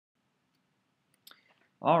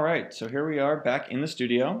All right, so here we are back in the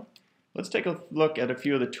studio. Let's take a look at a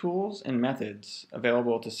few of the tools and methods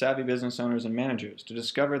available to savvy business owners and managers to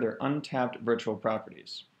discover their untapped virtual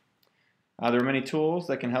properties. There are many tools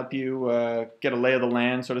that can help you get a lay of the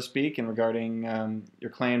land, so to speak, in regarding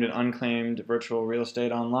your claimed and unclaimed virtual real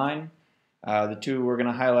estate online. The two we're going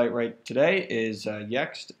to highlight right today is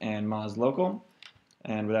Yext and Moz Local.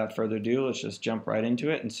 And without further ado, let's just jump right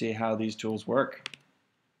into it and see how these tools work.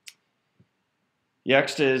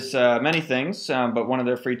 Yext is many things, but one of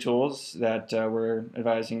their free tools that we're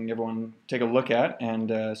advising everyone take a look at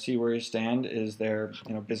and see where you stand is their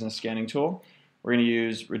business scanning tool. We're going to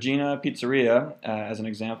use Regina Pizzeria as an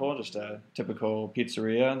example, just a typical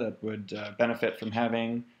pizzeria that would benefit from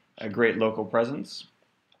having a great local presence.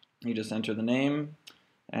 You just enter the name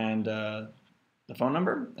and the phone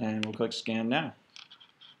number, and we'll click Scan Now.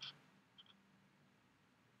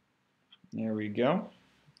 There we go.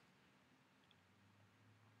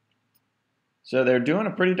 So they're doing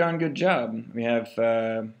a pretty darn good job. We have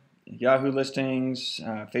Yahoo listings,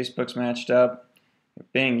 Facebook's matched up,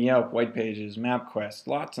 Bing, Yelp, White Pages, MapQuest,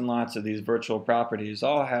 lots and lots of these virtual properties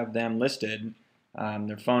all have them listed.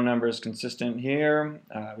 Their phone number is consistent here.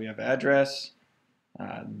 We have address.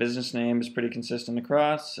 Business name is pretty consistent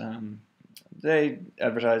across. They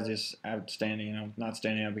advertise this outstanding, not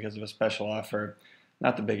standing out because of a special offer.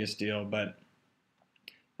 Not the biggest deal, but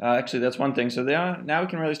actually that's one thing. So now we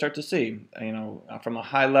can really start to see, from a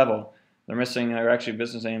high level, they're missing their actually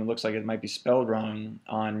business name. It looks like it might be spelled wrong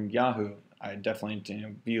on Yahoo. I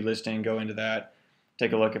definitely view listing, go into that,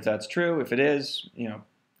 take a look if that's true. If it is,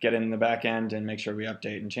 get in the back end and make sure we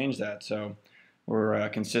update and change that. So we're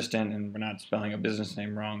consistent and we're not spelling a business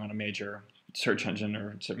name wrong on a major search engine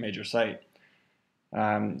or major site.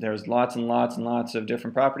 There's lots and lots and lots of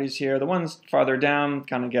different properties here. The ones farther down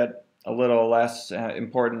kind of get a little less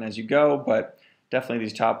important as you go, but definitely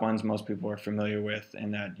these top ones most people are familiar with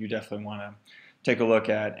and that you definitely want to take a look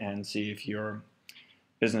at and see if your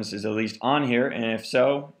business is at least on here, and if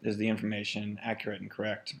so, is the information accurate and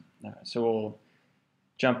correct. So we'll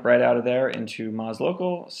jump right out of there into Moz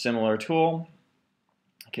Local, similar tool.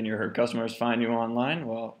 Can your customers find you online?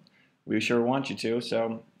 Well, we sure want you to,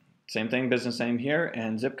 so same thing, business name here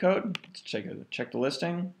and zip code. Let's check the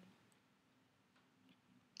listing.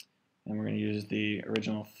 And we're going to use the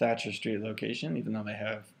original Thatcher Street location, even though they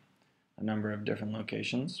have a number of different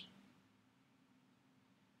locations.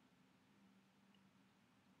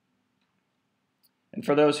 And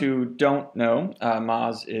for those who don't know,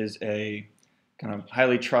 Moz is a kind of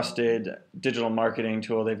highly trusted digital marketing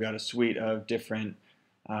tool. They've got a suite of different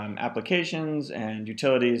applications and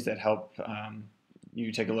utilities that help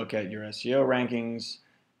you take a look at your SEO rankings.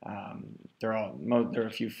 There are a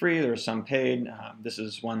few free, there are some paid. This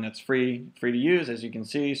is one that's free to use, as you can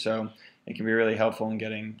see, so it can be really helpful in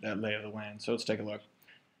getting that lay of the land. So let's take a look.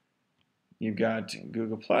 You've got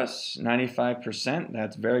Google+, 95%.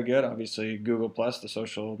 That's very good. Obviously, Google+, the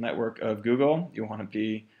social network of Google. You want to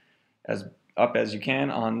be as up as you can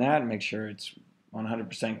on that. Make sure it's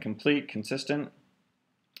 100% complete, consistent.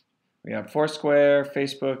 We have Foursquare,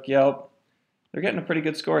 Facebook, Yelp. They're getting a pretty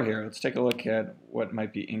good score here. Let's take a look at what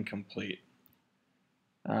might be incomplete.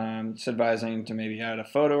 It's advising to maybe add a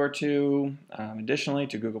photo or two. Additionally,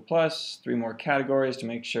 to Google+, 3 more categories to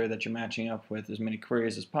make sure that you're matching up with as many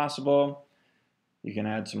queries as possible. You can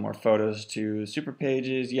add some more photos to Super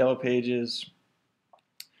Pages, Yellow Pages.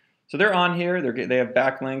 So they're on here. They have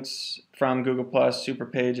backlinks from Google+, Super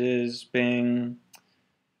Pages, Bing,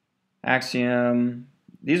 Axiom.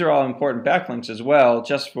 These are all important backlinks as well,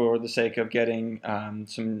 just for the sake of getting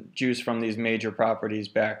some juice from these major properties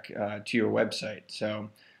back to your website.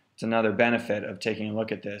 So it's another benefit of taking a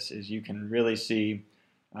look at this is you can really see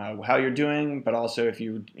how you're doing, but also if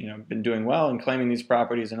you've been doing well and claiming these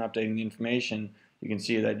properties and updating the information, you can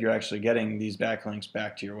see that you're actually getting these backlinks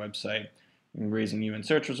back to your website and raising you in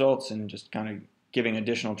search results and just kind of giving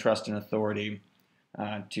additional trust and authority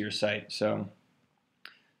to your site. So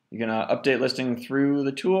you can update listing through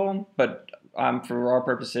the tool, but for our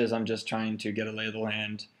purposes, I'm just trying to get a lay of the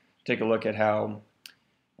land, take a look at how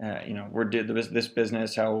this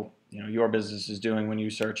business, how your business is doing when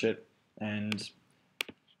you search it, and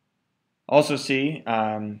also see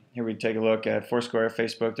here we take a look at Foursquare,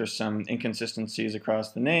 Facebook. There's some inconsistencies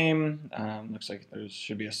across the name. Looks like there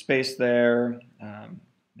should be a space there.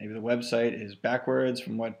 Maybe the website is backwards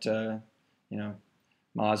from what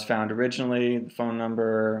Moz found originally. The phone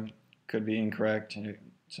number could be incorrect,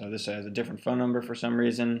 so this has a different phone number for some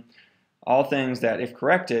reason. All things that, if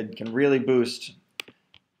corrected, can really boost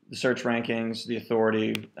the search rankings, the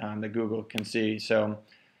authority that Google can see. So,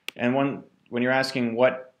 and when you're asking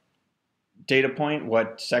what data point,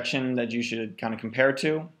 what section that you should kind of compare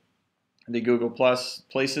to. The Google Plus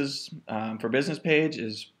Places for Business page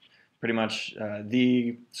is pretty much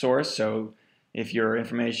the source. So if your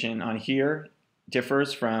information on here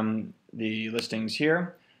differs from the listings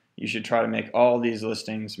here, you should try to make all these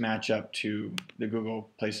listings match up to the Google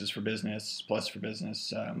Places for Business, Plus for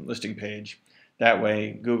Business listing page. That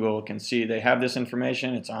way Google can see they have this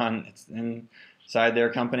information, it's inside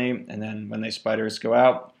their company, and then when they spiders go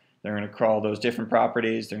out, they're going to crawl those different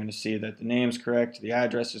properties. They're going to see that the name's correct, the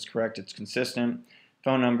address is correct, it's consistent,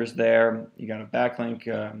 phone number's there, you got a backlink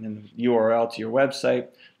in the URL to your website.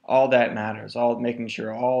 All that matters. All making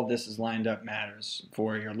sure all this is lined up matters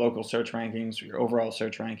for your local search rankings, your overall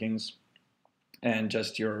search rankings, and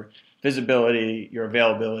just your visibility, your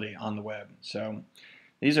availability on the web. So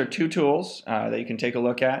these are two tools that you can take a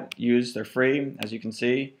look at, use. They're free, as you can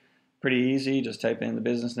see. Pretty easy. Just type in the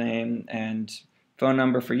business name and phone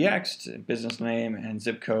number for Yext, business name and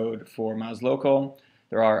zip code for Moz Local.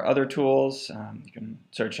 There are other tools. You can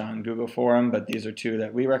search on Google for them, but these are two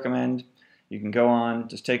that we recommend. You can go on,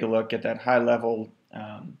 just take a look, get that high-level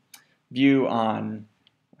view on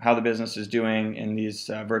how the business is doing in these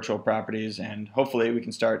virtual properties, and hopefully we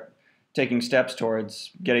can start taking steps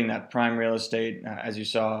towards getting that prime real estate, as you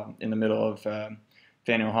saw in the middle of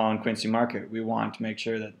Faneuil Hall and Quincy Market. We want to make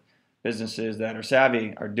sure that businesses that are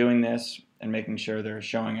savvy are doing this and making sure they're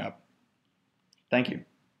showing up. Thank you.